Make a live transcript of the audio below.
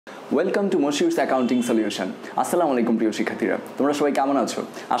Welcome to মশিউরস accounting solution. আসসালামু আলাইকুম প্রিয় শিক্ষার্থীরা, তোমরা সবাই কেমন আছো?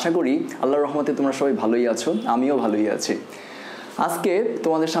 আশা করি আল্লাহর রহমতে তোমরা সবাই ভালোই আছো, আমিও ভালোই আছি। আজকে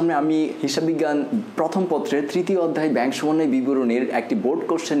তোমাদের সামনে আমি হিসাব বিজ্ঞান প্রথম পত্রের তৃতীয় অধ্যায় ব্যাংক সমন্বয় বিবরণীর একটি বোর্ড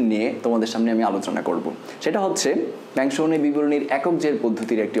কোশ্চেন নিয়ে তোমাদের সামনে আমি আলোচনা করব। সেটা হচ্ছে ব্যাংক সমন্বয় বিবরণীর একক জের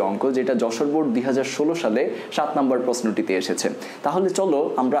পদ্ধতির একটি অঙ্ক, যেটা যশোর বোর্ড 2016 সালে 7 নম্বর প্রশ্নটিতে এসেছে। তাহলে চলো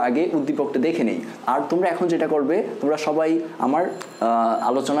আমরা আগে উদ্দীপকটা দেখে নেই। আর তোমরা এখন যেটা করবে, তোমরা সবাই আমার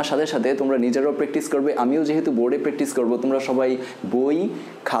আলোচনার সাথে সাথে তোমরা নিজেরাও প্র্যাকটিস করবে, আমিও যেহেতু বোর্ডে প্র্যাকটিস করব। তোমরা সবাই বই,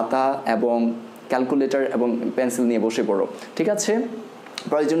 খাতা এবং ক্যালকুলেটর এবং পেন্সিল নিয়ে বসে পড়ো, ঠিক আছে?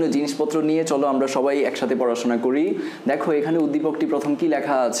 প্রয়োজনীয় জিনিসপত্র নিয়ে চলো আমরা সবাই একসাথে পড়াশোনা করি। দেখো এখানে উদ্দীপকটি প্রথম কি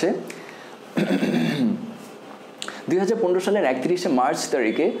লেখা আছে। 2015 সালের 31শে মার্চ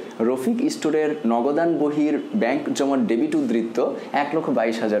তারিখে রফিক স্টোরের নগদান বহির ব্যাংক জমা ডেবিট উদ্ধৃত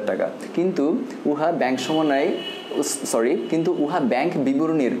 1,22,000 টাকা, কিন্তু উহা ব্যাংক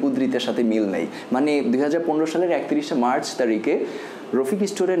বিবরণীর উদ্ধৃতের সাথে মিল নেই। মানে 2015 সালের 31শে মার্চ তারিখে রফিক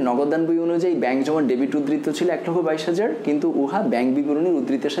স্টোরের নগদান বই অনুযায়ী ব্যাংক জমা ডেবিট উদ্ধৃত ছিল 1,22,000, কিন্তু উহা ব্যাংক বিবরণীর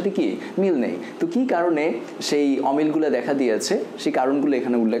উদ্ধৃতের সাথে কি মিল নেই। তো কি কারণে সেই অমিলগুলো দেখা দিয়েছে, সেই কারণগুলো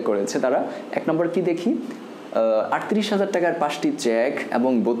এখানে উল্লেখ করেছে তারা। 1 নম্বর কি দেখি, 38,000 টাকার 5টি চেক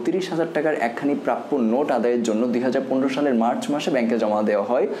এবং 32,000 টাকার একখানি প্রাপ্য নোট আদায়ের জন্য 2015 সালের মার্চ মাসে ব্যাংকে জমা দেওয়া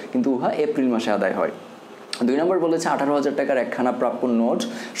হয়, কিন্তু উহা এপ্রিল মাসে আদায় হয়। 2 নম্বর বলেছে 18,000 টাকার একখানা প্রাপ্য নোট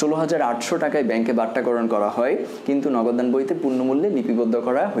 16,800 টাকায় ব্যাংকে বাট্টাকরণ করা হয়, কিন্তু নগদান বইতে পূর্ণমূল্যে লিপিবদ্ধ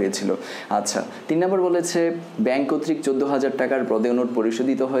করা হয়েছিল। আচ্ছা, 3 নম্বর বলেছে ব্যাংক কর্তৃক 14,000 টাকার প্রদেয় নোট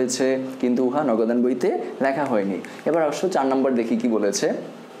পরিশোধিত হয়েছে, কিন্তু উহা নগদান বইতে লেখা হয়নি। এবার অবশ্য 4 নম্বর দেখি কি বলেছে।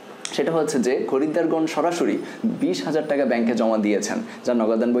 সেটা হচ্ছে যে খরিদ্দারগণ সরাসরি 20,000 টাকা ব্যাংকে জমা দিয়েছেন, যা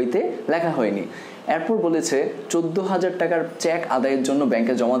নগদান বইতে লেখা হয়নি। এরপর বলেছে 14,000 টাকার চেক আদায়ের জন্য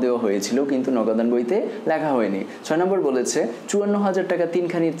ব্যাংকে জমা দেওয়া হয়েছিল, কিন্তু নগদান বইতে লেখা হয়নি। 6 নম্বর বলেছে 54,000 টাকা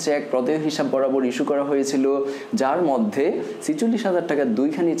 3খানি চেক প্রদেয় হিসাব বরাবর ইস্যু করা হয়েছিল, যার মধ্যে 46,000 টাকা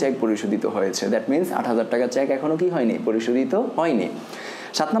 2খানি চেক পরিশোধিত হয়েছে। দ্যাট মিনস 8,000 টাকা চেক এখনো কি হয়নি, পরিশোধিত হয়নি।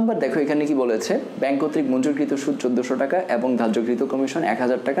 7 নম্বর দেখো এখানে কি বলেছে, ব্যাংক কর্তৃক মঞ্জুরকৃত সুদ 1,400 টাকা এবং ধার্যকৃত কমিশন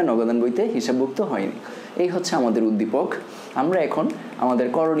 1,000 টাকা নগদান বইতে হিসাবভুক্ত হয়নি। এই হচ্ছে আমাদের উদ্দীপক। আমরা এখন আমাদের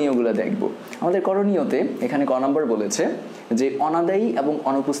করণীয়গুলো দেখব। আমাদের করণীয়তে এখানে ক নম্বর বলেছে যে অনাদায়ী এবং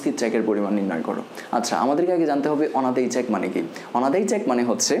অনুপস্থিত চেকের পরিমাণ নির্ণয় করো। আচ্ছা, আমাদেরকে আগে জানতে হবে অনাদায়ী চেক মানে কি। অনাদায়ী চেক মানে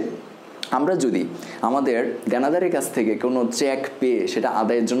হচ্ছে আমরা যদি আমাদের দেনাদারের কাছ থেকে কোনো চেক পেয়ে সেটা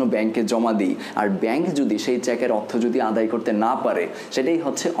আদায়ের জন্য ব্যাংকে জমা দিই, আর ব্যাংক যদি সেই চেকের অর্থ যদি আদায় করতে না পারে, সেটাই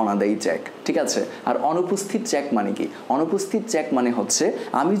হচ্ছে অনাদায়ী চেক, ঠিক আছে? আর অনুপস্থিত চেক মানে কি? অনুপস্থিত চেক মানে হচ্ছে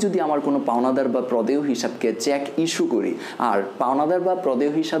আমি যদি আমার কোনো পাওনাদার বা প্রদেয় হিসাবকে চেক ইস্যু করি, আর পাওনাদার বা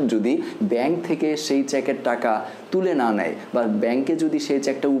প্রদেয় হিসাব যদি ব্যাংক থেকে সেই চেকের টাকা তুলে না নেয় বা ব্যাংকে যদি সেই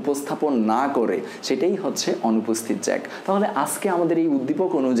চেকটা উপস্থাপন না করে, সেটাই হচ্ছে অনুপস্থিত চেক। তাহলে আজকে আমাদের এই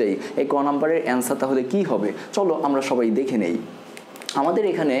উদ্দীপক অনুযায়ী এই ক নম্বরের অ্যান্সার তাহলে কি হবে, চলো আমরা সবাই দেখে নেই। আমাদের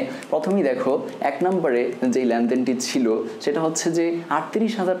এখানে প্রথমেই দেখো 1 নম্বরে যেই লেনদেনটি ছিল সেটা হচ্ছে যে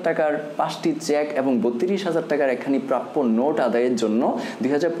 38,000 টাকার 5টি চেক এবং 32,000 টাকার একখানি প্রাপ্য নোট আদায়ের জন্য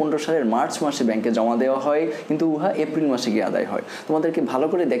 2015 সালের মার্চ মাসে ব্যাংকে জমা দেওয়া হয়, কিন্তু উহা এপ্রিল মাসে গিয়ে আদায় হয়। তোমাদেরকে ভালো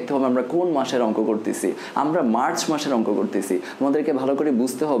করে দেখতে হবে আমরা কোন মাসের অঙ্ক করতেছি। আমরা মার্চ মাসের অঙ্ক করতেছি। তোমাদেরকে ভালো করে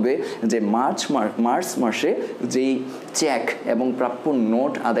বুঝতে হবে যে মার্চ মাসে যেই চেক এবং প্রাপ্য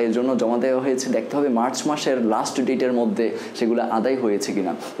নোট আদায়ের জন্য জমা দেওয়া হয়েছে, দেখতে হবে মার্চ মাসের লাস্ট ডেটের মধ্যে সেগুলো আদায় হয়েছে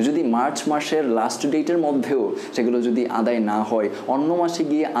কিনা। যদি মার্চ মাসের লাস্ট ডেটের মধ্যেও সেগুলো যদি আদায় না হয়, অন্য মাসে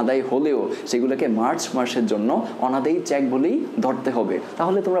গিয়ে আদায় হলেও সেগুলোকে মার্চ মাসের জন্য অনাদায়ী চেক বলেই ধরতে হবে।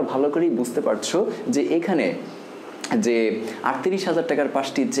 তাহলে তোমরা ভালো করেই বুঝতে পারছো যে এখানে যে 38,000 টাকার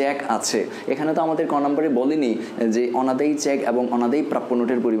 5টি চেক আছে, এখানে তো আমাদের ক নম্বরে বলেনি যে অনাদায়ী চেক এবং অনাদায়ী প্রাপ্য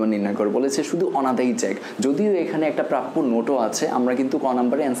নোটের পরিমাণ নির্ণয় করে, বলেছে শুধু অনাদায়ী চেক। যদিও এখানে একটা প্রাপ্য নোটও আছে, আমরা কিন্তু ক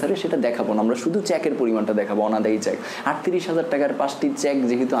নম্বরে অ্যান্সারে সেটা দেখাবো না, আমরা শুধু চেকের পরিমাণটা দেখাবো, অনাদায়ী চেক। 38,000 টাকার 5টি চেক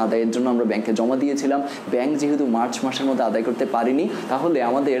যেহেতু আদায়ের জন্য আমরা ব্যাংকে জমা দিয়েছিলাম, ব্যাংক যেহেতু মার্চ মাসের মধ্যে আদায় করতে পারিনি, তাহলে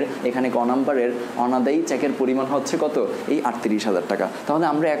আমাদের এখানে ক নম্বরের অনাদায়ী চেকের পরিমাণ হচ্ছে কত, এই 38,000 টাকা। তাহলে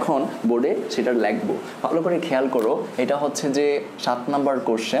আমরা এখন বোর্ডে সেটা লিখবো। ভালো করে খেয়াল করো, এটা হচ্ছে যে 7 নম্বর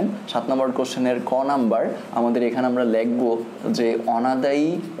কোশ্চেন। 7 নম্বর কোশ্চেনের ক নাম্বার আমাদের এখানে আমরা লিখব যে অনাদায়ী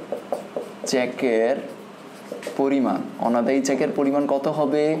চেকের পরিমাণ। অনাদায়ী চেকের পরিমাণ কত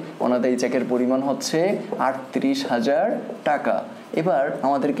হবে? অনাদায়ী চেকের পরিমাণ হচ্ছে 38,000 টাকা। এবার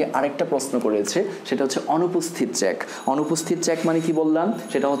আমাদেরকে আরেকটা প্রশ্ন করেছে, সেটা হচ্ছে অনুপস্থিত চেক। অনুপস্থিত চেক মানে কি বললাম,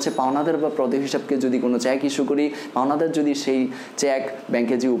 সেটা হচ্ছে পাওনাদার বা প্রদেয় হিসাবকে যদি কোনো চেক ইস্যু করি, পাওনাদার যদি সেই চেক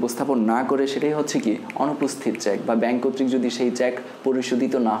ব্যাংকে যে উপস্থাপন না করে, সেটাই হচ্ছে কি অনুপস্থিত চেক, বা ব্যাংক কর্তৃক যদি সেই চেক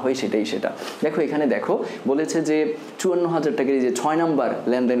পরিশোধিত না হয় সেটাই সেটা। দেখো এখানে দেখো বলেছে যে 54,000 টাকার, এই যে 6 নম্বর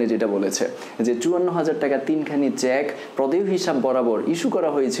লেনদেনে যেটা বলেছে যে 54,000 টাকা 3 দুইখানি চেক প্রদেয় হিসাব বরাবর ইস্যু করা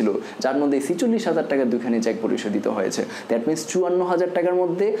হয়েছিল, যার মধ্যে 46,000 টাকার দুইখানি চেক পরিশোধিত হয়েছে। দ্যাট মিনস 54,000 টাকার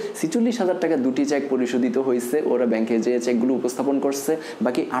মধ্যে 46,000 টাকার দুটি চেক পরিশোধিত হয়েছে, ওরা ব্যাংকে যে চেকগুলো উপস্থাপন করছে।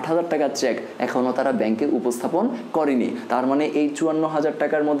 বাকি 8,000 টাকার চেক এখনও তারা ব্যাংকে উপস্থাপন করেনি। তার মানে এই 54,000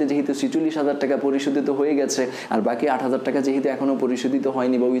 টাকার মধ্যে যেহেতু 46,000 টাকা পরিশোধিত হয়ে গেছে, আর বাকি 8,000 টাকা যেহেতু এখনও পরিশোধিত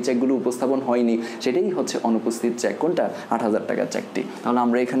হয়নি বা ওই চেকগুলো উপস্থাপন হয়নি, সেটাই হচ্ছে অনুপস্থিত চেক। কোনটা? 8,000 টাকার চেকটি। তাহলে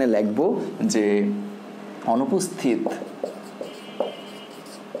আমরা এখানে লিখব যে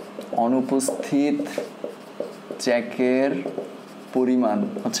অনুপস্থিত চেকের পরিমাণ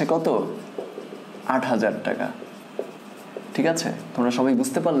হচ্ছে কত? 8,000 টাকা। ঠিক আছে, তোমরা সবাই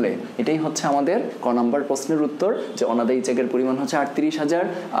বুঝতে পারলে? এটাই হচ্ছে আমাদের ক নাম্বার প্রশ্নের উত্তর, যে অনাদায়ী চেকের পরিমাণ হচ্ছে 38,000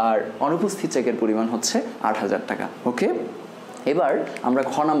 আর অনুপস্থিত চেকের পরিমাণ হচ্ছে 8,000 টাকা। ওকে, এবার আমরা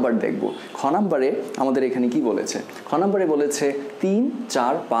খ নাম্বার দেখব। খ নাম্বারে আমাদের এখানে কি বলেছে? খ নাম্বারে বলেছে 3,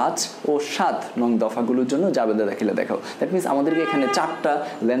 4, 5 ও 7 নং দফাগুলোর জন্য জাবেদা দাখিলা দেখাও। দ্যাট মিনস আমাদেরকে এখানে 4টা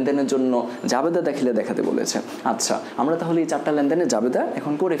লেনদেনের জন্য জাবেদা দাখিলা দেখাতে বলেছে। আচ্ছা, আমরা তাহলে এই 4টা লেনদেনের জাবেদা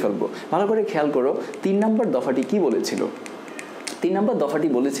এখন করে ফেলবো। ভালো করে খেয়াল করো, 3 নম্বর দফাটি কি বলেছিল? 3 নম্বর দফাটি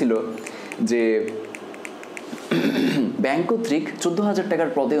বলেছিল যে ব্যাংক কর্তৃক 14,000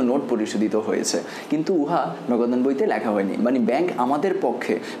 টাকার প্রদেয় নোট পরিশোধিত হয়েছে, কিন্তু উহা নগদান বইতে লেখা হয়নি। মানে ব্যাংক আমাদের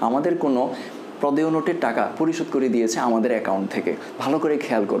পক্ষে আমাদের কোনো প্রদেয় নোটের টাকা পরিশোধ করে দিয়েছে আমাদের অ্যাকাউন্ট থেকে। ভালো করে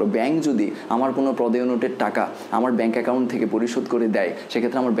খেয়াল করো, ব্যাংক যদি আমার কোনো প্রদেয় নোটের টাকা আমার ব্যাংক অ্যাকাউন্ট থেকে পরিশোধ করে দেয়,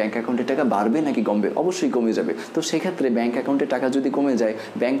 সেক্ষেত্রে আমার ব্যাংক অ্যাকাউন্টের টাকা বাড়বে নাকি কমবে? অবশ্যই কমে যাবে। তো সেক্ষেত্রে ব্যাংক অ্যাকাউন্টের টাকা যদি কমে যায়,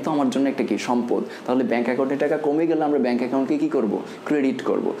 ব্যাংক তো আমার জন্য একটা কি সম্পদ। তাহলে ব্যাংক অ্যাকাউন্টের টাকা কমে গেলে আমরা ব্যাংক অ্যাকাউন্টকে কী করবো? ক্রেডিট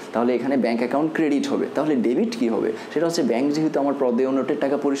করব। তাহলে এখানে ব্যাংক অ্যাকাউন্ট ক্রেডিট হবে। তাহলে ডেবিট কি হবে? সেটা হচ্ছে ব্যাংক যেহেতু আমার প্রদেয় নোটের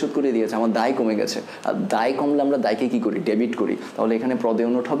টাকা পরিশোধ করে দিয়েছে, আমার দায় কমে গেছে। আর দায় কমলে আমরা দায়কে কী করি? ডেবিট করি। তাহলে এখানে প্রদেয়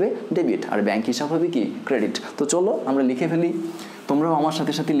নোট হবে ডেবিট, আর ব্যাংক হিসাব হবে কি? ক্রেডিট। তো চলো আমরা লিখে ফেলি। তোমরাও আমার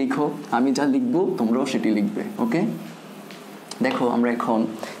সাথে সাথে লিখো, আমি যা লিখবো তোমরাও সেটি লিখবে। ওকে, দেখো আমরা এখন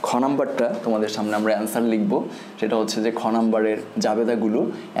খ নাম্বারটা তোমাদের সামনে আমরা অ্যান্সার লিখবো। সেটা হচ্ছে যে খ নাম্বারের জাবেদাগুলো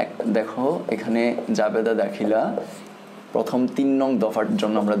দেখো, এখানে জাবেদা দাখিলা প্রথম 3 নং দফার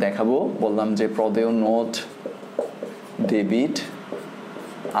জন্য আমরা দেখাবো। বললাম যে প্রদেয় নোট ডেবিট,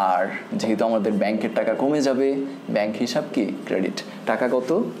 আর যেহেতু আমাদের ব্যাংকের টাকা কমে যাবে, ব্যাংক হিসাব কি? ক্রেডিট। টাকা কত?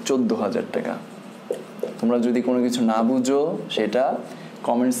 14,000 টাকা। তোমরা যদি কোনো কিছু না বুঝো সেটা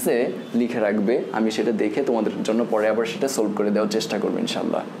কমেন্টসে লিখে রাখবে, আমি সেটা দেখে তোমাদের জন্য পরে আবার সেটা সলভ করে দেওয়ার চেষ্টা করবো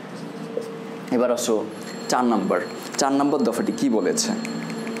ইনশাল্লাহ। এবার আসো 4 নম্বর দফাটি কি বলেছে?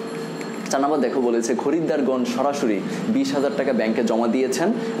 4 নম্বর দেখো বলেছে খরিদ্দারগণ সরাসরি 20,000 টাকা ব্যাংকে জমা দিয়েছেন,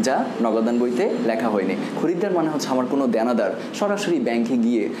 যা নগদান বইতে লেখা হয়নি। খরিদ্দার মানে হচ্ছে আমার কোনো দেনাদার সরাসরি ব্যাংকে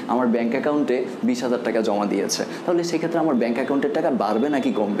গিয়ে আমার ব্যাংক অ্যাকাউন্টে 20,000 টাকা জমা দিয়েছে। তাহলে সেক্ষেত্রে আমার ব্যাংক অ্যাকাউন্টের টাকা বাড়বে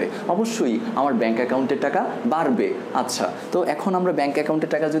নাকি কমবে? অবশ্যই আমার ব্যাংক অ্যাকাউন্টের টাকা বাড়বে। আচ্ছা, তো এখন আমরা ব্যাংক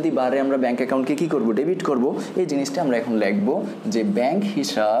অ্যাকাউন্টের টাকা যদি বাড়ে, আমরা ব্যাংক অ্যাকাউন্টকে কী করবো? ডেবিট করব। এই জিনিসটা আমরা এখন লিখবো যে ব্যাংক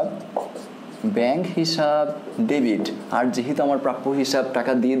হিসাব ডেবিট। আর যেহেতু আমার প্রাপ্য হিসাব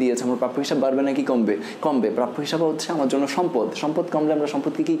টাকা দিয়ে দিয়েছে, আমার প্রাপ্য হিসাব বাড়বে নাকি কমবে? কমবে। প্রাপ্য হিসাব হচ্ছে আমার জন্য সম্পদ কমলে আমরা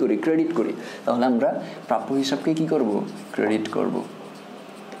সম্পদকে কী করি? ক্রেডিট করি। তাহলে আমরা প্রাপ্য হিসাবকে কী করব? ক্রেডিট করব।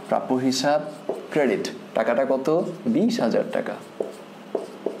 প্রাপ্য হিসাব ক্রেডিট। টাকাটা কত? 20,000 টাকা।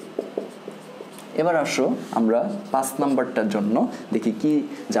 এবার আসো আমরা 5 নাম্বারটার জন্য দেখি কি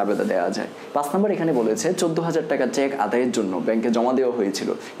জাবেদা দেওয়া যায়। 5 নাম্বার এখানে বলেছে 14,000 টাকা চেক আদায়ের জন্য ব্যাংকে জমা দেওয়া হয়েছিল,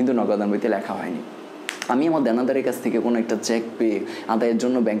 কিন্তু নগদান বইতে লেখা হয়নি। আমি আমার দেনাদারের কাছ থেকে কোনো একটা চেক পেয়ে আদায়ের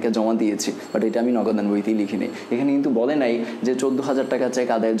জন্য ব্যাংকে জমা দিয়েছি, বাট এটা আমি নগদান বইতেই লিখি নেই। এখানে কিন্তু বলে নাই যে 14,000 টাকা চেক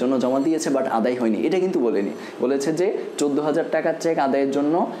আদায়ের জন্য জমা দিয়েছে বাট আদায় হয়নি, এটা কিন্তু বলেনি। বলেছে যে 14,000 টাকার চেক আদায়ের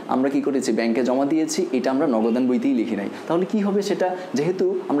জন্য আমরা কি করেছি? ব্যাংকে জমা দিয়েছি, এটা আমরা নগদান বইতেই লিখি নাই। তাহলে কি হবে সেটা? যেহেতু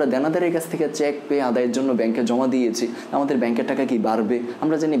আমরা দেনাদারের কাছ থেকে চেক পেয়ে আদায়ের জন্য ব্যাংকে জমা দিয়েছি, আমাদের ব্যাংকের টাকা কি বাড়বে?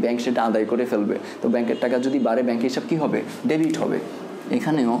 আমরা জানি ব্যাংক সেটা আদায় করে ফেলবে। তো ব্যাংকের টাকা যদি বাড়ে, ব্যাংক হিসাব কি হবে? ডেবিট হবে।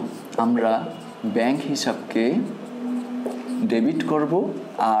 এখানেও আমরা ব্যাংক হিসাবকে ডেবিট করব,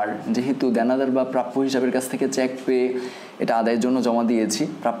 আর যেহেতু দেনাদার বা প্রাপ্য হিসাবের কাছ থেকে চেক পেয়ে এটা আদায়ের জন্য জমা দিয়েছি,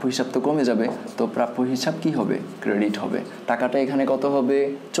 প্রাপ্য হিসাব তো কমে যাবে, তো প্রাপ্য হিসাব কি হবে? ক্রেডিট হবে। টাকাটা এখানে কত হবে?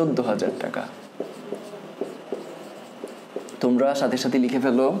 14,000 টাকা। তোমরা সাথে সাথে লিখে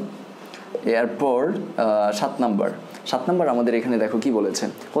ফেলো। এরপর 7 নাম্বার আমাদের এখানে দেখো কি বলেছে।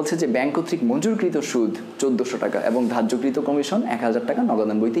 বলছে যে ব্যাংক কর্তৃক মঞ্জুরকৃত সুদ 1400 টাকা এবং ধার্যকৃত কমিশন 1,000 টাকা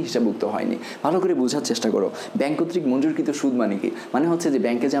নগদান বইতে হিসাবভুক্ত হয়নি। ভালো করে বোঝার চেষ্টা করো। ব্যাংক কর্তৃক মঞ্জুরকৃত সুদ মানে কি? মানে হচ্ছে যে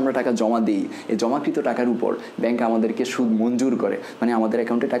ব্যাংকে যে আমরা টাকা জমা দিই, এই জমাকৃত টাকার উপর ব্যাংক আমাদেরকে সুদ মঞ্জুর করে, মানে আমাদের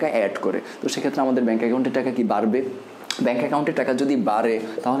অ্যাকাউন্টে টাকা অ্যাড করে। তো সেক্ষেত্রে আমাদের ব্যাংক অ্যাকাউন্টের টাকা কি বাড়বে? ব্যাংক অ্যাকাউন্টের টাকা যদি বাড়ে,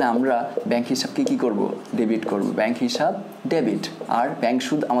 তাহলে আমরা ব্যাংক হিসাবকে কি করব? ডেবিট করব। ব্যাংক হিসাব ডেবিট। আর ব্যাংক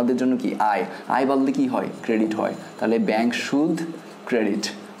সুদ আমাদের জন্য কি? আয় বললে কি হয়? ক্রেডিট হয়। তাহলে ব্যাংক সুদ ক্রেডিট।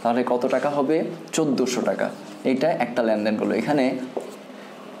 তাহলে কত টাকা হবে? 1400 টাকা। এটা একটা লেনদেন করলো, এখানে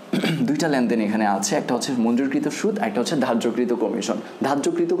দুইটা লেনদেন এখানে আছে, একটা হচ্ছে মঞ্জুরকৃত সুদ, একটা হচ্ছে ধার্যকৃত কমিশন।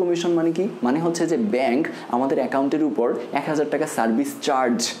 ধার্যকৃত কমিশন মানে কি? মানে হচ্ছে যে ব্যাংক আমাদের অ্যাকাউন্টের উপর 1000 টাকা সার্ভিস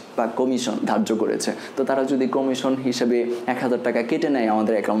চার্জ বা কমিশন ধার্য করেছে, তো তারা যদি কমিশন হিসেবে 1000 টাকা কেটে নেয়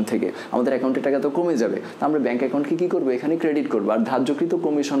আমাদের অ্যাকাউন্ট থেকে, আমাদের অ্যাকাউন্টের টাকা তো কমে যাবে, তো আমরা ব্যাংক অ্যাকাউন্টকে কী করবো? এখানে ক্রেডিট করবো। আর ধার্যকৃত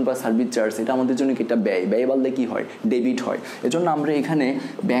কমিশন বা সার্ভিস চার্জ এটা আমাদের জন্য কি একটা ব্যয়, ব্যয় বললে কী হয়? ডেবিট হয়। এজন্য আমরা এখানে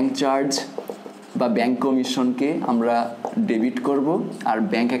ব্যাংক চার্জ বা ব্যাংক কমিশনকে আমরা ডেবিট করব, আর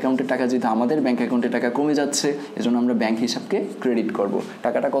ব্যাংক অ্যাকাউন্টের টাকা যেহেতু আমাদের ব্যাংক অ্যাকাউন্টের টাকা কমে যাচ্ছে, এজন্য আমরা ব্যাংক হিসাবকে ক্রেডিট করব।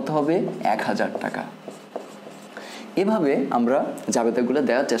 টাকাটা কত হবে? 1000 টাকা। এভাবে আমরা জাবেদাগুলো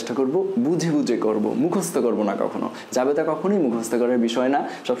দেওয়ার চেষ্টা করব, বুঝে বুঝে করব, মুখস্থ করব না কখনো। জাবেদা কখনোই মুখস্থ করার বিষয় না,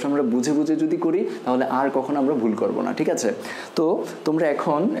 সবসময় আমরা বুঝে বুঝে যদি করি তাহলে আর কখনো আমরা ভুল করব না, ঠিক আছে? তো তোমরা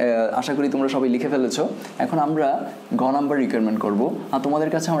এখন আশা করি তোমরা সবাই লিখে ফেলেছো। এখন আমরা গ নাম্বার রিকোয়ারমেন্ট করব। আর তোমাদের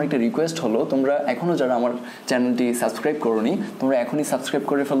কাছে আমার একটা রিকোয়েস্ট হলো, তোমরা এখনও যারা আমার চ্যানেলটি সাবস্ক্রাইব করোনি, তোমরা এখনই সাবস্ক্রাইব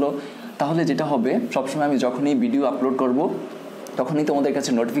করে ফেলো। তাহলে যেটা হবে, সবসময় আমি যখনই ভিডিও আপলোড করব তখনই তোমাদের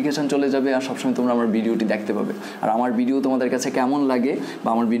কাছে নোটিফিকেশান চলে যাবে, আর সবসময় তোমরা আমার ভিডিওটি দেখতে পাবে। আর আমার ভিডিও তোমাদের কাছে কেমন লাগে বা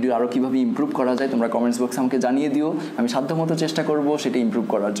আমার ভিডিও আরও কীভাবে ইমপ্রুভ করা যায় তোমরা কমেন্টস বক্সে আমাকে জানিয়ে দিও, আমি সাধ্যমতো চেষ্টা করব সেটা ইমপ্রুভ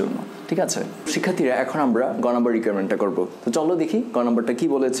করার জন্য, ঠিক আছে? শিক্ষার্থীরা, এখন আমরা গ নাম্বার রিকোয়ারমেন্টটা করব। তো চলো দেখি গ নাম্বারটা কী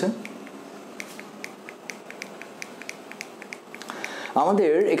বলেছে।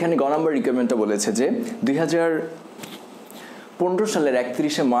 আমাদের এখানে গ নাম্বার রিকোয়ারমেন্টটা বলেছে যে 2015 সালের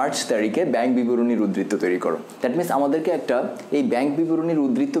 31শে মার্চ তারিখে ব্যাংক বিবরণীর উদ্ধৃত্ত তৈরি করো। দ্যাট মিনস আমাদেরকে একটা এই ব্যাংক বিবরণীর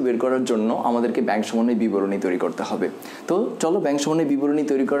উদ্ধৃত্ত বের করার জন্য আমাদেরকে ব্যাংক সমন্বয় বিবরণী তৈরি করতে হবে। তো চলো ব্যাংক সমন্বয় বিবরণী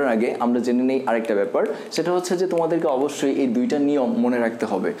তৈরি করার আগে আমরা জেনে নেই আরেকটা ব্যাপার, সেটা হচ্ছে যে তোমাদেরকে অবশ্যই এই দুইটা নিয়ম মনে রাখতে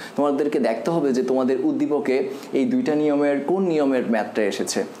হবে। তোমাদেরকে দেখতে হবে যে তোমাদের উদ্দীপকে এই দুইটা নিয়মের কোন নিয়মের ম্যাথটা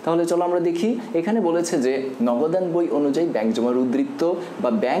এসেছে। তাহলে চলো আমরা দেখি। এখানে বলেছে যে নগদান বই অনুযায়ী ব্যাংক জমার উদ্ধৃত্ত বা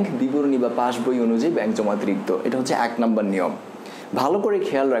ব্যাংক বিবরণী বা পাস বই অনুযায়ী ব্যাংক জমাতিরিক্ত, এটা হচ্ছে 1 নম্বর নিয়ম। ভালো করে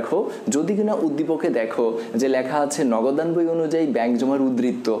খেয়াল রাখো, যদি কিনা উদ্দীপকে দেখো যে লেখা আছে নগদান বই অনুযায়ী ব্যাংক জমার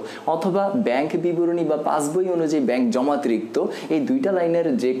উদ্ধৃত্ত অথবা ব্যাংক বিবরণী বা পাস বই অনুযায়ী ব্যাংক জমাতিরিক্ত, এই দুইটা লাইনের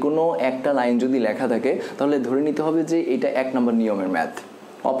যে কোনো একটা লাইন যদি লেখা থাকে তাহলে ধরে নিতে হবে যে এটা 1 নম্বর নিয়মের ম্যাথ।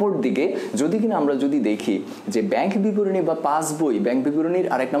 অপরদিকে যদি কিনা আমরা যদি দেখি যে ব্যাংক বিবরণী বা পাস বই, ব্যাংক বিবরণীর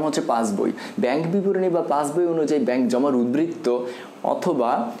আরেক নাম হচ্ছে পাস বই, ব্যাংক বিবরণী বা পাস বই অনুযায়ী ব্যাংক জমার উদ্ধৃত্ত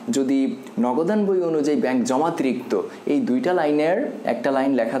অথবা যদি নগদান বই অনুযায়ী ব্যাংক জমাতিরিক্ত, এই দুইটা লাইনের একটা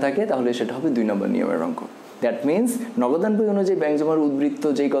লাইন লেখা থাকে তাহলে সেটা হবে 2 নম্বর নিয়মের অঙ্ক। দ্যাট মিনস নগদান বই অনুযায়ী ব্যাংক জমার উদ্ধৃত্ত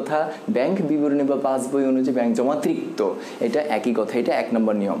যেই কথা, ব্যাংক বিবরণী বা পাস বই অনুযায়ী ব্যাংক জমাতিরিক্ত, এটা একই কথা, এটা 1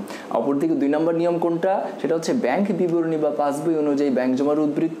 নম্বর নিয়ম। অপরদিকে 2 নম্বর নিয়ম কোনটা? সেটা হচ্ছে ব্যাংক বিবরণী বা পাস বই অনুযায়ী ব্যাংক জমার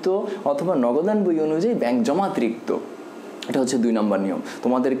উদ্ধৃত্ত অথবা নগদান বই অনুযায়ী ব্যাংক জমাতিরিক্ত, এটা হচ্ছে 2 নম্বর নিয়ম।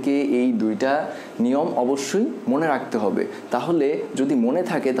 তোমাদেরকে এই দুইটা নিয়ম অবশ্যই মনে রাখতে হবে। তাহলে যদি মনে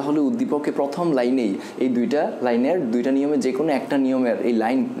থাকে তাহলে উদ্দীপকে প্রথম লাইনেই এই দুইটা লাইনের দুইটা নিয়মে যে কোনো একটা নিয়মের এই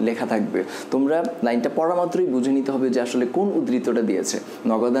লাইন লেখা থাকবে। তোমরা লাইনটা পড়া মাত্রই বুঝে নিতে হবে যে আসলে কোন উদ্ধৃতটা দিয়েছে,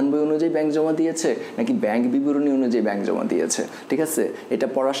 নগদান বই অনুযায়ী ব্যাংক জমা দিয়েছে নাকি ব্যাংক বিবরণী অনুযায়ী ব্যাংক জমা দিয়েছে, ঠিক আছে? এটা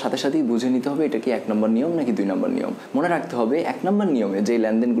পড়ার সাথে সাথেই বুঝে নিতে হবে এটা কি 1 নম্বর নিয়ম নাকি 2 নম্বর নিয়ম। মনে রাখতে হবে 1 নম্বর নিয়মে যে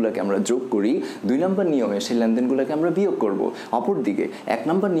লেনদেনগুলোকে আমরা যোগ করি, 2 নম্বর নিয়মে সেই লেনদেনগুলোকে আমরা বিয়োগ করব। অপরদিকে 1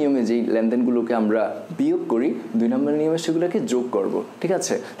 নম্বর নিয়মে যেই লেনদেনগুলোকে আমরা বিয়োগ করি, 2 নম্বর নিয়মে সেগুলোকে যোগ করব, ঠিক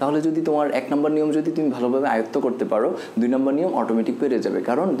আছে? তাহলে যদি তোমার 1 নম্বর নিয়ম যদি তুমি ভালোভাবে আয়ত্ত করতে পারো, 2 নম্বর নিয়ম অটোমেটিক পেরে যাবে,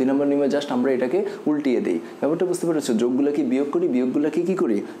 কারণ 2 নম্বর নিয়মে জাস্ট আমরা এটাকে উল্টিয়ে দিই। ব্যাপারটা বুঝতে পেরেছো? যোগগুলোকে বিয়োগ করি, বিয়োগগুলোকে কি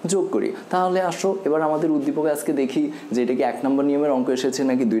করি? যোগ করি। তাহলে আসো এবার আমাদের উদ্দীপকে আজকে দেখি যে এটা কি 1 নম্বর নিয়মের অঙ্ক এসেছে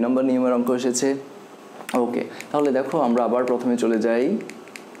নাকি 2 নম্বর নিয়মের অঙ্ক এসেছে। ওকে, তাহলে দেখো আমরা আবার প্রথমে চলে যাই।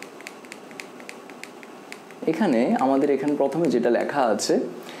 এখানে আমাদের প্রথমে যেটা লেখা আছে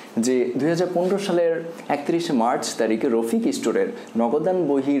যে 2015 সালের 31শে মার্চ তারিখে রফিক স্টোরের নগদান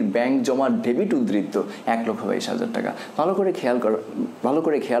বহির ব্যাংক জমার ডেবিট উদ্ধৃত্ত 1,22,000 টাকা। ভালো করে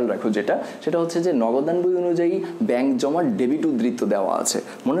খেয়াল রাখো, সেটা হচ্ছে যে নগদান বই অনুযায়ী ব্যাংক জমার ডেবিট উদ্ধৃত্ত দেওয়া আছে।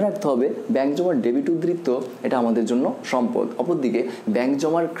 মনে রাখতে হবে ব্যাংক জমার ডেবিট উদ্ধৃত্ত এটা আমাদের জন্য সম্পদ, অপরদিকে ব্যাংক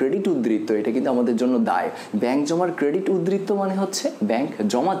জমার ক্রেডিট উদ্ধৃত্ত এটা কিন্তু আমাদের জন্য দায়। ব্যাংক জমার ক্রেডিট উদ্ধৃত্ত মানে হচ্ছে ব্যাংক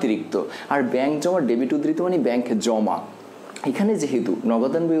জমাতিরিক্ত, আর ব্যাংক জমার ডেবিট উদ্ধৃত্ত মানে ব্যাংক জমা। এখানে যেহেতু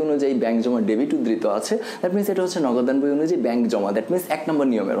নগদান বই অনুযায়ী ব্যাংক জমা ডেবিট উদ্ধৃত আছে, দ্যাট মিনস এটা হচ্ছে নগদান বই অনুযায়ী ব্যাংক জমা, দ্যাট মিনস 1 নম্বর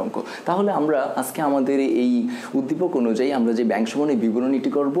নিয়মের অঙ্ক। তাহলে আমরা আজকে আমাদের এই উদ্দীপক অনুযায়ী আমরা যে ব্যাংক সমন্বয় বিবরণীটি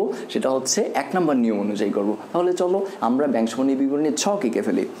করব সেটা হচ্ছে 1 নম্বর নিয়ম অনুযায়ী করব। তাহলে চলো আমরা ব্যাংক সমন্বয় বিবরণীর ছক এঁকে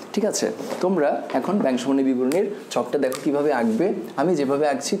ফেলি, ঠিক আছে? তোমরা এখন ব্যাংক সমন্বয় বিবরণীর ছকটা দেখো কিভাবে আঁকবে। আমি যেভাবে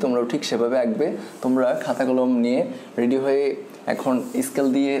আঁকছি তোমরাও ঠিক সেভাবে আঁকবে। তোমরা খাতা কলম নিয়ে রেডি হয়ে এখন স্কেল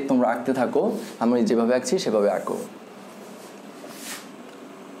দিয়ে তোমরা আঁকতে থাকো। আমি যেভাবে আঁকছি সেভাবে আঁকো।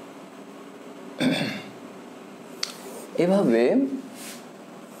 এভাবে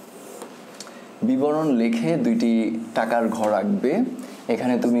বিবরণ লিখে দুইটি টাকার ঘর আঁকবে।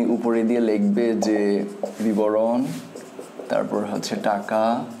 এখানে তুমি উপরে দিয়ে লিখবে যে বিবরণ, তারপর হচ্ছে টাকা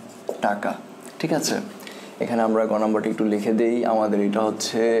টাকা, ঠিক আছে। এখানে আমরা গ নম্বরটা একটু লিখে দেই। আমাদের এটা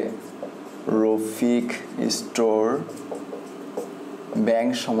হচ্ছে রফিক স্টোর ব্যাংক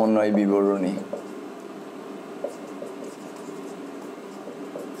সমন্বয় বিবরণী।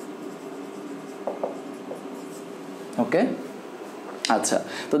 ওকে, আচ্ছা।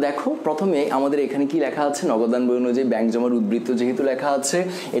 তো দেখো প্রথমে আমাদের এখানে কি লেখা আছে, নগদান বই অনুযায়ী ব্যাংক জমার উদ্ধৃত যেহেতু লেখা আছে,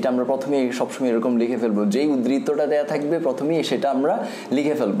 এটা আমরা প্রথমে সবসময় এরকম লিখে ফেলবো, যেই উদ্ধৃতটা দেয়া থাকবে প্রথমেই সেটা আমরা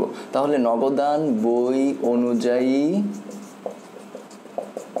লিখে ফেলবো। তাহলে নগদান বই অনুযায়ী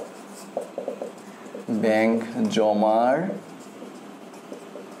ব্যাংক জমার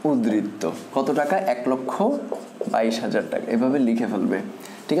উদ্ধৃত কত টাকা, 1,22,000 টাকা, এভাবে লিখে ফেলবে,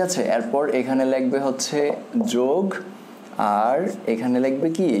 ঠিক আছে। এরপর এখানে লিখবে হচ্ছে যোগ, আর এখানে লিখবে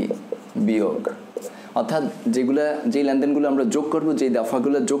কি বিয়োগ, অর্থাৎ যেই লেনদেনগুলো আমরা যোগ করব, যেই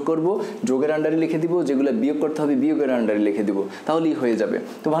দফাগুলো যোগ করব যোগের আন্ডারে লিখে দিব, যেগুলো বিয়োগ করতে হবে বিয়োগের আন্ডারে লিখে দিব, তাহলেই হয়ে যাবে।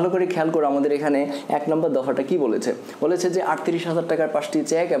 তো ভালো করে খেয়াল করো, আমাদের এখানে 1 নম্বর দফাটা কি বলেছে, বলেছে যে 38,000 টাকার 5টি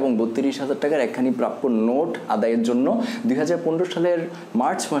চেক এবং 32,000 টাকার একখানি প্রাপ্য নোট আদায়ের জন্য 2015 সালের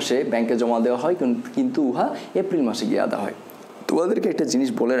মার্চ মাসে ব্যাংকে জমা দেওয়া হয়, কিন্তু উহা এপ্রিল মাসে গিয়ে আদা হয়। তোমাদেরকে একটা জিনিস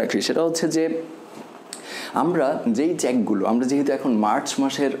বলে রাখি, সেটা হচ্ছে যে আমরা যেই চেকগুলো, আমরা যেহেতু এখন মার্চ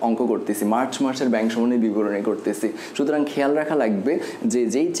মাসের অঙ্ক করতেছি, মার্চ মাসের ব্যাংক সমন্বয় বিবরণী করতেছি, সুতরাং খেয়াল রাখা লাগবে যে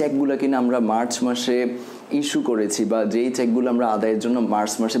যেই চেকগুলো কিনা আমরা মার্চ মাসে ইস্যু করেছি বা যেই চেকগুলো আমরা আদায়ের জন্য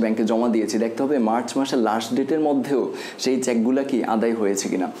মার্চ মাসে ব্যাংকে জমা দিয়েছি, দেখতে হবে মার্চ মাসের লাস্ট ডেটের মধ্যেও সেই চেকগুলো কি আদায় হয়েছে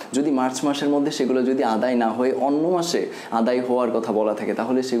কিনা। যদি মার্চ মাসের মধ্যে সেগুলো যদি আদায় না হয়ে অন্য মাসে আদায় হওয়ার কথা বলা থাকে,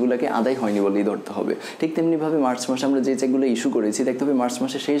 তাহলে সেগুলোকে আদায় হয়নি বলেই ধরতে হবে। ঠিক তেমনিভাবে মার্চ মাসে আমরা যে চেকগুলো ইস্যু করেছি, দেখতে হবে মার্চ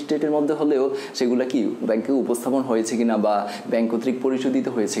মাসের শেষ ডেটের মধ্যে হলেও সেগুলো কি ব্যাংকে উপস্থাপন হয়েছে কিনা বা ব্যাংক কর্তৃক পরিশোধিত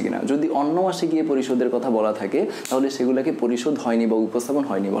হয়েছে কিনা। যদি অন্য মাসে গিয়ে পরিশোধের কথা বলা থাকে, তাহলে সেগুলোকে পরিশোধ হয়নি বা উপস্থাপন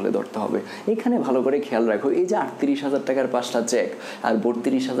হয়নি বলে ধরতে হবে। এখানে ভালো করে খেয়াল রাখো, এই যে 38,000 টাকার 5টা চেক আর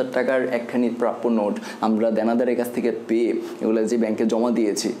 32,000 টাকার একখানি প্রাপ্য নোট আমরা দেনাদারের কাছ থেকে পেয়ে এগুলো যে ব্যাংকে জমা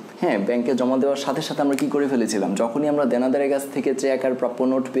দিয়েছি, হ্যাঁ, ব্যাংকে জমা দেওয়ার সাথে সাথে আমরা কি করে ফেলেছিলাম, যখনই আমরা দেনাদারের কাছ থেকে চেক আর প্রাপ্য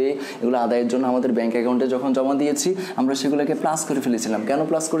নোট পেয়ে এগুলো আদায়ের জন্য আমাদের ব্যাংক অ্যাকাউন্টে যখন জমা দিয়েছি, আমরা সেগুলোকে প্লাস করে ফেলেছিলাম। কেন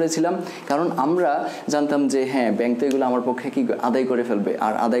প্লাস করেছিলাম, কারণ আমরা জানতাম যে হ্যাঁ ব্যাংক তো এগুলো আমার পক্ষে কি আদায় করে ফেলবে,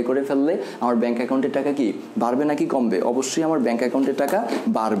 আর আদায় করে ফেললে আমার ব্যাংক অ্যাকাউন্টের টাকা কি বাড়বে নাকি কমবে, অবশ্যই আমার ব্যাংক অ্যাকাউন্টের টাকা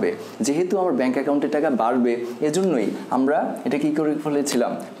বাড়বে। যেহেতু আমার ব্যাংক অ্যাকাউন্টের টাকা বাড়বে, এজন্যই আমরা এটা কি করে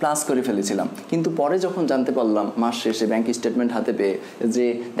ফেলেছিলাম, প্লাস করে ফেলেছিলাম। কিন্তু পরে যখন জানতে পারলাম মাস শেষে ব্যাংক স্টেটমেন্ট হাতে পেয়ে, যে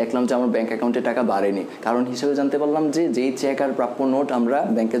দেখলাম যে আমার ব্যাংক অ্যাকাউন্টে টাকা বাড়েনি, কারণ হিসেবে জানতে পারলাম যে যেই চেক আর প্রাপ্য নোট আমরা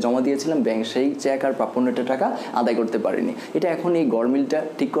ব্যাংকে জমা দিয়েছিলাম, ব্যাংক সেই চেক আর প্রাপ্য নোটের টাকা আদায় করতে পারেনি। এটা এখন এই গরমিলটা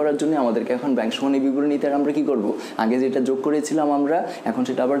ঠিক করার জন্য আমাদেরকে এখন ব্যাংক সমন্বয় বিবরণীতে আমরা কি করব, আগে যেটা যোগ করেছিলাম আমরা, এখন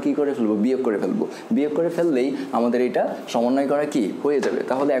সেটা আবার কি করে ফেলবো, বিয়োগ করে ফেলবো। বিয়োগ করে ফেললেই আমাদের এটা সমন্বয় করা কি হয়ে যাবে।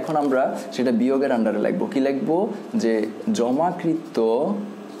 তাহলে এখন আমরা সেটা বিয়োগের আন্ডারে লিখবো, কি লিখবো, যে জমাকৃত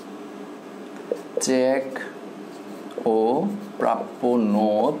চেক ও প্রাপ্য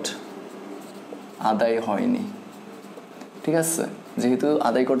নোট আদায় হয়নি, ঠিক আছে। যেহেতু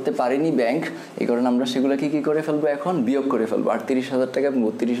আদায় করতে পারেনি ব্যাংক, এই কারণে আমরা সেগুলোকে কি করে ফেলবো, এখন বিয়োগ করে ফেলবো। 38,000 টাকা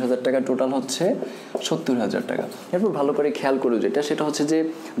 32,000 টাকা টোটাল হচ্ছে 70,000 টাকা। এরপর ভালো করে খেয়াল করো যেটা, সেটা হচ্ছে যে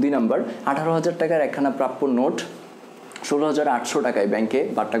 2 নম্বর 18,000 টাকার একখানা প্রাপ্য নোট 16,800 টাকায় ব্যাংকে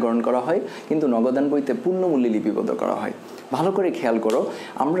বাট্টাকরণ করা হয়, কিন্তু নগদান বইতে পূর্ণ মূল্যে লিপিবদ্ধ করা হয়। ভালো করে খেয়াল করো,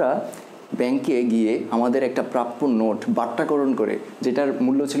 আমরা ব্যাংকে গিয়ে আমাদের একটা প্রাপ্য নোট বাট্টাকরণ করে, যেটার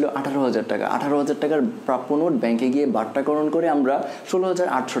মূল্য ছিল 18,000 টাকা, 18,000 টাকার প্রাপ্য নোট ব্যাংকে গিয়ে বাট্টাকরণ করে আমরা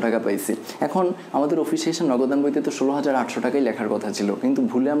 16,800 টাকা পাইছি। এখন আমাদের অফিসে এসে নগদান বইতে তো 16,800 টাকাই লেখার কথা ছিল, কিন্তু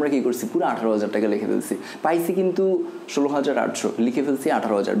ভুলে আমরা কি করছি, পুরো 18,000 টাকা লিখে ফেলছি। পাইছি কিন্তু 16,800, লিখে ফেলছি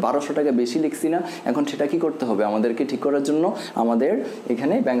 18,000, 1,200 টাকা বেশি লিখছি না। এখন সেটা কি করতে হবে, আমাদেরকে ঠিক করার জন্য আমাদের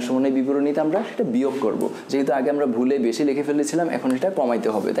এখানে ব্যাংক সমন্বয় বিবরণীতে আমরা সেটা বিয়োগ করব। যেহেতু আগে আমরা ভুলে বেশি লিখে ফেলেছিলাম, এখন এটা কমাইতে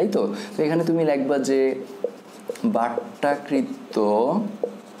হবে, তাই তো। এখানে তুমি লিখবা যে বাট্টাকৃত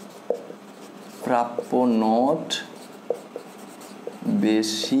প্রাপ্য নোট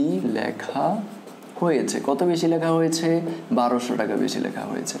বেশি লেখা হয়েছে। কত বেশি লেখা হয়েছে, 1,200 টাকা বেশি লেখা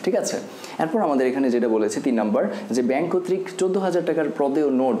হয়েছে, ঠিক আছে। এরপর আমাদের এখানে যেটা বলেছে 3 নম্বর, যে ব্যাংক কর্তৃক 14,000 টাকার প্রদেয়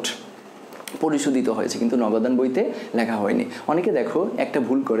নোট পরিশোধিত হয়েছে, কিন্তু নগদান বইতে লেখা হয়নি। অনেকে দেখো একটা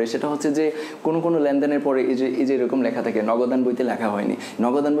ভুল করে, সেটা হচ্ছে যে কোনো লেনদেনের পরে এই যে এরকম লেখা থাকে নগদান বইতে লেখা হয়নি।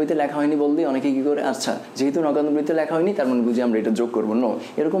 নগদান বইতে লেখা হয়নি বললেই অনেকে কি করে, আচ্ছা যেহেতু নগদান বইতে লেখা হয়নি তার মানে বুঝি আমরা এটা যোগ করবো। নো,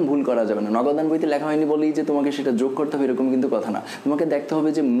 এরকম ভুল করা যাবে না। নগদান বইতে লেখা হয়নি বলেই যে তোমাকে সেটা যোগ করতে হবে এরকম কিন্তু কথা না। তোমাকে দেখতে হবে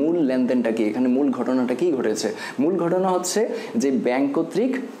যে মূল লেনদেনটা কি, এখানে মূল ঘটনাটা কি ঘটেছে। মূল ঘটনা হচ্ছে যে ব্যাংক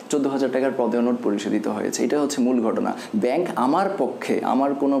কর্তৃক 14,000 টাকার প্রদেয় নোট পরিশোধিত হয়েছে, এটা হচ্ছে মূল ঘটনা। ব্যাংক আমার পক্ষে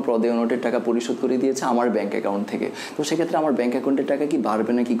আমার কোনো প্রদেয় নোটের টাকা পরিশোধ করে দিয়েছে আমার ব্যাংক অ্যাকাউন্ট থেকে। তো সেক্ষেত্রে আমার ব্যাংক অ্যাকাউন্টের টাকা কি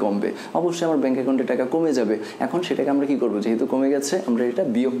বাড়বে নাকি কমবে? অবশ্যই আমার ব্যাংক অ্যাকাউন্টের টাকা কমে যাবে। এখন সেটাকে আমরা কি করব, যেহেতু কমে গেছে আমরা এটা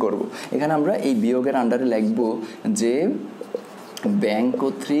বিয়োগ করব। এখানে আমরা এই বিয়োগের আন্ডারে লিখব যে ব্যাংক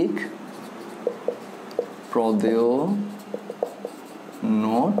কর্তৃক প্রদেয়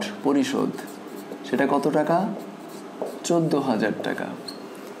নোট পরিশোধ, সেটা কত টাকা? 14,000 টাকা।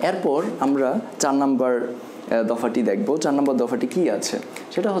 এরপর আমরা 4 নম্বর দফাটি দেখব। 4 নম্বর দফাটি কি আছে,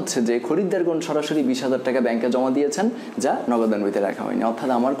 সেটা হচ্ছে যে খরিদ্দারগণ সরাসরি 20,000 টাকা ব্যাংকে জমা দিয়েছেন, যা নগদান বইতে রাখা হয়নি। অর্থাৎ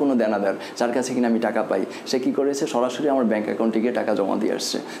আমার কোনো দেনাদার যার কাছে কিনা আমি টাকা পাই, সে কি করেছে, সরাসরি আমার ব্যাংক অ্যাকাউন্টে গিয়ে টাকা জমা দিয়ে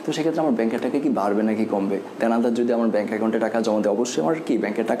আসছে। তো সেক্ষেত্রে আমার ব্যাংকের টাকা কি বাড়বে নাকি কমবে? দেনাদার যদি আমার ব্যাংক অ্যাকাউন্টে টাকা জমা দেয়, অবশ্যই আমার কি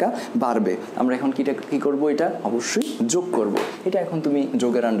ব্যাংকের টাকা বাড়বে। আমরা এখন কি করব, এটা অবশ্যই যোগ করব। এটা এখন তুমি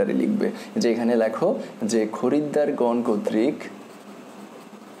যোগের আন্ডারে লিখবে যে এখানে লেখো যে খরিদ্দারগণ কর্তৃক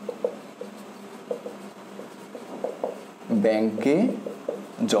ব্যাংকে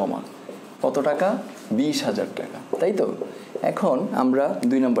জমা কত টাকা? 20,000 টাকা, তাই তো? এখন আমরা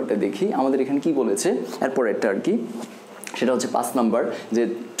 2 নম্বরটা দেখি, আমাদের এখানে কি বলেছে এরপরেরটা আর কি, সেটা হচ্ছে 5 নম্বর, যে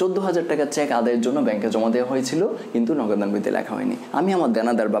 14,000 টাকা চেক আদায়ের জন্য ব্যাংকে জমা দেওয়া হয়েছিল কিন্তু নগদান বইতে লেখা হয়নি। আমি আমার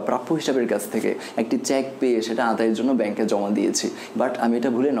দেনাদার বা প্রাপ্য হিসাবের কাছ থেকে একটি চেক পেয়ে সেটা আদায়ের জন্য ব্যাংকে জমা দিয়েছি, বাট আমি এটা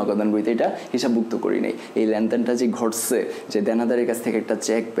ভুলে নগদান বইতে এটা হিসাবভুক্ত করি নাই। এই লেনদেনটা যে ঘটছে, যে দেনাদারের কাছ থেকে একটা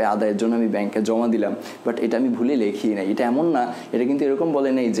চেক পেয়ে আদায়ের জন্য আমি ব্যাংকে জমা দিলাম, বাট এটা আমি ভুলে লিখি নাই। এটা এমন না, এটা কিন্তু এরকম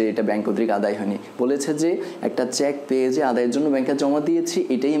বলে নেই যে এটা ব্যাংক কর্তৃক আদায় হয়নি, বলেছে যে একটা চেক পেয়ে যে আদায়ের জন্য ব্যাংকে জমা দিয়েছি,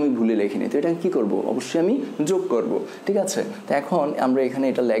 এটাই আমি ভুলে লিখি নাই। তো এটা কি করব, অবশ্যই আমি যোগ করব, ঠিক আছে? তো এখন আমরা এখানে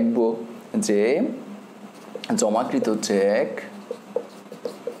এটা লিখব যে জমাকৃত চেক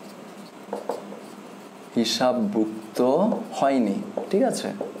হিসাবভুক্ত হয়নি, ঠিক আছে?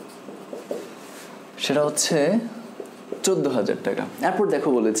 সেটা হচ্ছে 14,000 টাকা। এরপর দেখো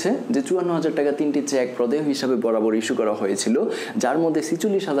বলেছে যে 54,000 টাকা 3টি চেক প্রদেয় হিসাবে বরাবর ইস্যু করা হয়েছিল, যার মধ্যে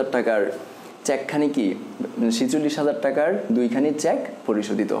 46,000 টাকার চেকখানি কি, 46,000 টাকার 2খানি চেক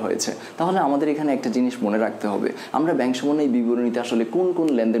পরিশোধিত হয়েছে। তাহলে আমাদের এখানে একটা জিনিস মনে রাখতে হবে, আমরা ব্যাংক সমন্বয় বিবরণীতে আসলে কোন কোন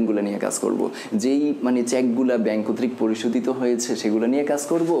লেনদেনগুলো নিয়ে কাজ করব? যেই চেকগুলা ব্যাংক কর্তৃক পরিশোধিত হয়েছে সেগুলো নিয়ে কাজ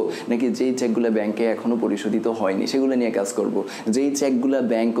করব, নাকি যেই চেকগুলো ব্যাংকে এখনো পরিশোধিত হয়নি সেগুলো নিয়ে কাজ করব? যেই চেকগুলো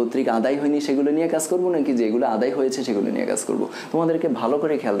ব্যাংক কর্তৃক আদায় হয়নি সেগুলো নিয়ে কাজ করব, নাকি যেগুলো আদায় হয়েছে সেগুলো নিয়ে কাজ করব? তোমাদেরকে ভালো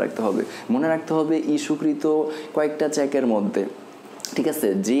করে খেয়াল রাখতে হবে, মনে রাখতে হবে ইস্যুকৃত কয়েকটা চেকের মধ্যে, ঠিক আছে,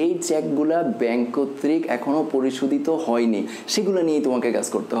 যেই চেকগুলা ব্যাংক কর্তৃক এখনো পরিশোধিত হয়নি সেগুলো নিয়েই তোমাকে কাজ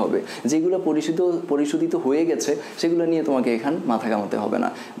করতে হবে। যেগুলো পরিশোধিত হয়ে গেছে সেগুলো নিয়ে তোমাকে এখান মাথা ঘামাতে হবে না।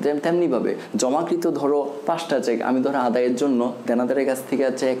 তেমনিভাবে জমাকৃত ধরো 5টা চেক, আমি ধরো আদায়ের জন্য দেনাদারের কাছ থেকে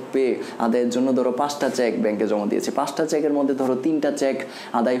চেক পেয়ে আদায়ের জন্য ধরো 5টা চেক ব্যাংকে জমা দিয়েছি। 5টা চেকের মধ্যে ধরো 3টা চেক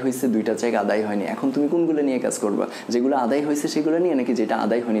আদায় হয়েছে, 2টা চেক আদায় হয়নি। এখন তুমি কোনগুলো নিয়ে কাজ করবা? যেগুলো আদায় হয়েছে সেগুলো নিয়ে, নাকি যেটা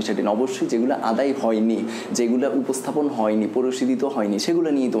আদায় হয়নি সেটা? অবশ্যই যেগুলো আদায় হয়নি, যেগুলো উপস্থাপন হয়নি, পরিশোধিত হয়নি, সেগুলো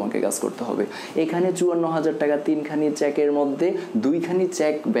নিয়ে তোমাকে কাজ করতে হবে। এখানে 54,000 টাকা 3খানি চেকের মধ্যে 2খানি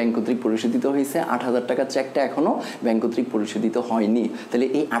চেক ব্যাংক কর্তৃক পরিশোধিত হয়েছে, 8,000 টাকার চেকটা এখনো ব্যাংক কর্তৃক পরিশোধিত হয়নি। তাহলে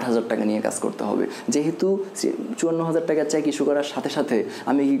এই 8,000 টাকা নিয়ে কাজ করতে হবে। যেহেতু 54,000 টাকার চেক ইস্যু করার সাথে সাথে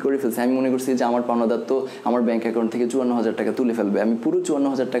আমি কি করে ফেলছি, আমি মনে করছি যে আমার পাওনাদার তো আমার ব্যাংক অ্যাকাউন্ট থেকে 54,000 টাকা তুলে ফেলবে, আমি পুরো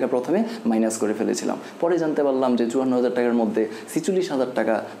 54,000 টাকা প্রথমে মাইনাস করে ফেলেছিলাম। পরে জানতে পারলাম যে 54,000 টাকার মধ্যে 46,000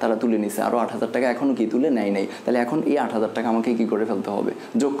 টাকা তারা তুলে নিছে, আরও 8,000 টাকা এখনো কি তুলে নেয় নাই। তাহলে এখন এই 8,000 টাকা আমাকে কি করে ফেলতে হবে,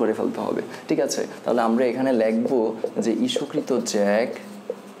 যোগ করে ফেলতে হবে, ঠিক আছে? তাহলে আমরা এখানে লিখব যে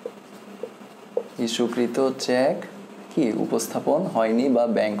ইস্যুকৃত চেক কি উপস্থাপন হয়নি বা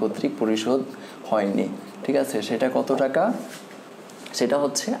ব্যাংক কর্তৃক পরিশোধ হয়নি, ঠিক আছে? সেটা কত টাকা? সেটা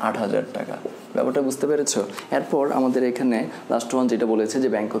হচ্ছে 8,000 টাকা। ব্যাপারটা বুঝতে পেরেছ? এরপর আমাদের এখানে লাস্ট ওয়ান যেটা বলেছে যে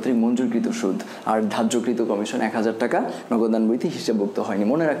ব্যাংক কর্তৃক মঞ্জুরকৃত সুদ আর ধার্যকৃত কমিশন 1,000 টাকা নগদান বইতে হিসাবভুক্ত হয়নি।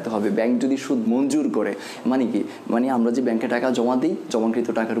 মনে রাখতে হবে, ব্যাংক যদি সুদ মঞ্জুর করে মানে কি, মানে আমরা যে ব্যাংকে টাকা জমা দিই, জমাকৃত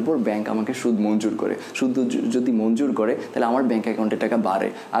টাকার উপর ব্যাংক আমাকে সুদ মঞ্জুর করে। সুদ যদি মঞ্জুর করে তাহলে আমার ব্যাংক অ্যাকাউন্টে টাকা বাড়ে,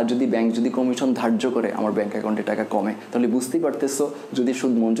 আর যদি ব্যাংক যদি কমিশন ধার্য করে আমার ব্যাংক অ্যাকাউন্টে টাকা কমে। তাহলে বুঝতেই পারতেছো, যদি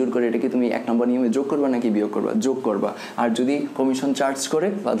সুদ মঞ্জুর করে এটাকে তুমি 1 নম্বর নিয়মে যোগ করবা নাকি বিয়োগ করবা? যোগ করবা। আর যদি কমিশন চার্জ করে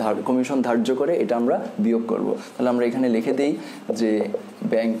বা কমিশন ধার্য করে, এটা আমরা বিয়োগ করব। তাহলে আমরা এখানে লিখে দেই যে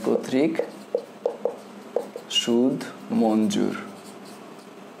ব্যাংক কর্তৃক সুদ মঞ্জুর,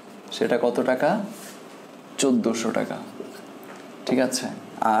 সেটা কত টাকা? 1,400 টাকা, ঠিক আছে?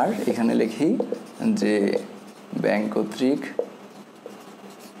 আর এখানে লিখি যে ব্যাংক কর্তৃক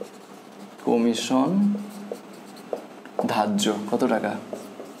কমিশন ধার্য কত টাকা?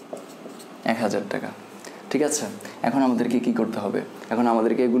 1,000 টাকা, ঠিক আছে? এখন আমাদেরকে কি করতে হবে? এখন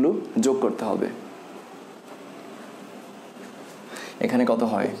আমাদেরকে এগুলো যোগ করতে হবে। এখানে কত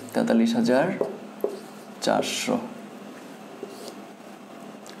হয়? 43,400,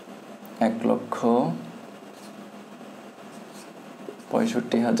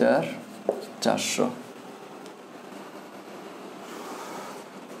 1,65,000, 400।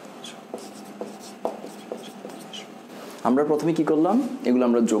 আমরা প্রথমে কি করলাম, এগুলো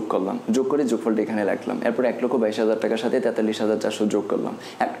আমরা যোগ করলাম, যোগ করে যোগফলটা এখানে রাখলাম। এরপর 1,22,000 টাকার সাথে 43,400 যোগ করলাম,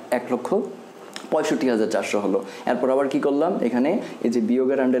 1,65,400 হলো। এরপর আবার কি করলাম, এখানে এই যে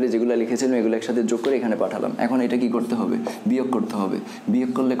বিয়োগের আন্ডারে যেগুলো লিখেছিলাম এগুলো একসাথে যোগ করে এখানে পাঠালাম। এখন এটা কি করতে হবে, বিয়োগ করতে হবে।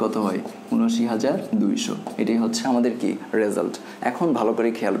 বিয়োগ করলে কত হয়, 79,200। এটাই হচ্ছে আমাদের কি রেজাল্ট। এখন ভালো করে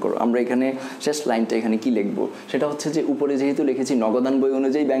খেয়াল করো, আমরা এখানে শেষ লাইনটা এখানে কি লিখবো, সেটা হচ্ছে যে উপরে যেহেতু লিখেছি নগদান বই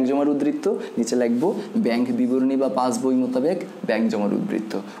অনুযায়ী ব্যাংক জমার উদ্ধৃত্ত, নিচে লিখবো ব্যাংক বিবরণী বা পাস বই মোতাবেক ব্যাংক জমার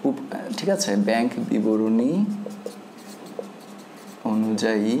উদ্ধৃত্ত। ঠিক আছে, ব্যাংক বিবরণী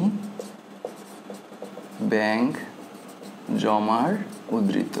অনুযায়ী ব্যাংক জমার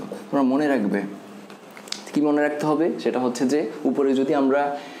উদ্ধৃত। তোমরা মনে রাখবে, কি মনে রাখতে হবে, সেটা হচ্ছে যে উপরে যদি আমরা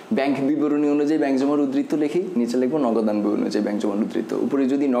ব্যাংক বিবরণী অনুযায়ী ব্যাংক জমার উদ্ধৃত লিখি, নিচে লিখবো নগদান বই অনুযায়ী ব্যাংক জমার উদ্ধৃত। উপরে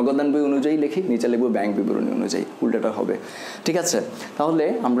যদি নগদান বই অনুযায়ী লিখি, নিচে লিখবো ব্যাংক বিবরণী অনুযায়ী, উল্টাটা হবে। ঠিক আছে, তাহলে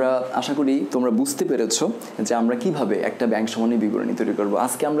আমরা আশা করি তোমরা বুঝতে পেরেছো যে আমরা কিভাবে একটা ব্যাংক সমানী বিবরণী তৈরি করব।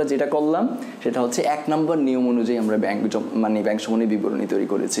 আজকে আমরা যেটা করলাম সেটা হচ্ছে 1 নম্বর নিয়ম অনুযায়ী আমরা ব্যাংক সমানী বিবরণী তৈরি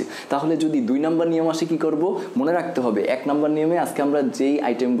করেছি। তাহলে যদি 2 নম্বর নিয়ম আসে কি করব, মনে রাখতে হবে 1 নম্বর নিয়মে আজকে আমরা যেই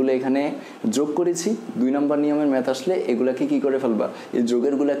আইটেমগুলো এখানে যোগ করেছি, 2 নম্বর নিয়মের ম্যাথ আসলে এগুলাকে কি করে ফেলবা, এই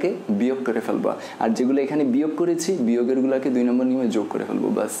যোগের গুলাকে বিয়োগ করে ফেলবা। আর যেগুলো এখানে বিয়োগ করেছি বিয়োগের গুলাকে 2 নম্বর নিয়মে যোগ করে ফেলবো।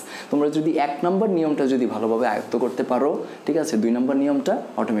 বাস, তোমরা যদি 1 নম্বর নিয়মটা যদি ভালোভাবে আয়ত্ত করতে পারো, ঠিক আছে, 2 নম্বর নিয়মটা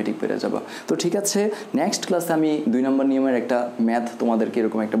অটোমেটিক পেরে যাবা। তো ঠিক আছে, নেক্সট ক্লাসে আমি 2 নম্বর নিয়মের একটা ম্যাথ তোমাদেরকে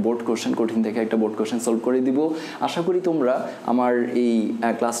এরকম একটা বোর্ড কোশ্চেন, কঠিন থেকে একটা বোর্ড কোশ্চেন সলভ করে দিব। আশা করি তোমরা আমার এই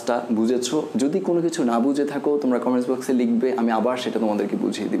ক্লাসটা বুঝেছো। যদি কোনো কিছু না বুঝে থাকো তোমরা কমেন্টস বক্সে লিখবে, আমি আবার সেটা তোমাদেরকে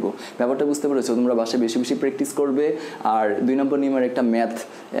বুঝিয়ে দিব। ব্যাপারটা বুঝতে পেরেছো? তোমরা বাসায় বেশি বেশি প্র্যাকটিস করবে। আর 2 নম্বর নিয়মের একটা ম্যাথ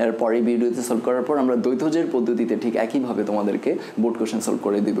এর পরে ভিডিওতে সলভ করার পর আমরা দ্বৈতজের পদ্ধতিতে ঠিক একইভাবে তোমাদেরকে বোর্ড কোশ্চেন সলভ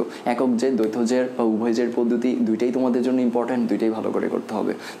করে দিব। একক যে, দ্বৈতজের বা উভয়জের পদ্ধতি দুইটাই তোমাদের জন্য ইম্পর্টেন্ট, দুইটাই ভালো করে করতে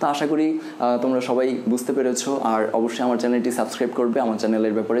হবে। তো আশা করি তোমরা সবাই বুঝতে পেরেছো। আর অবশ্যই আমার চ্যানেলটি সাবস্ক্রাইব করবে, আমার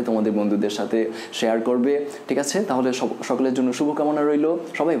চ্যানেলের ব্যাপারে তোমাদের বন্ধুদের সাথে শেয়ার করবে। ঠিক আছে, তাহলে সকলের জন্য শুভকামনা রইল।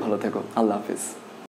 সবাই ভালো থেকো। আল্লাহ হাফিজ।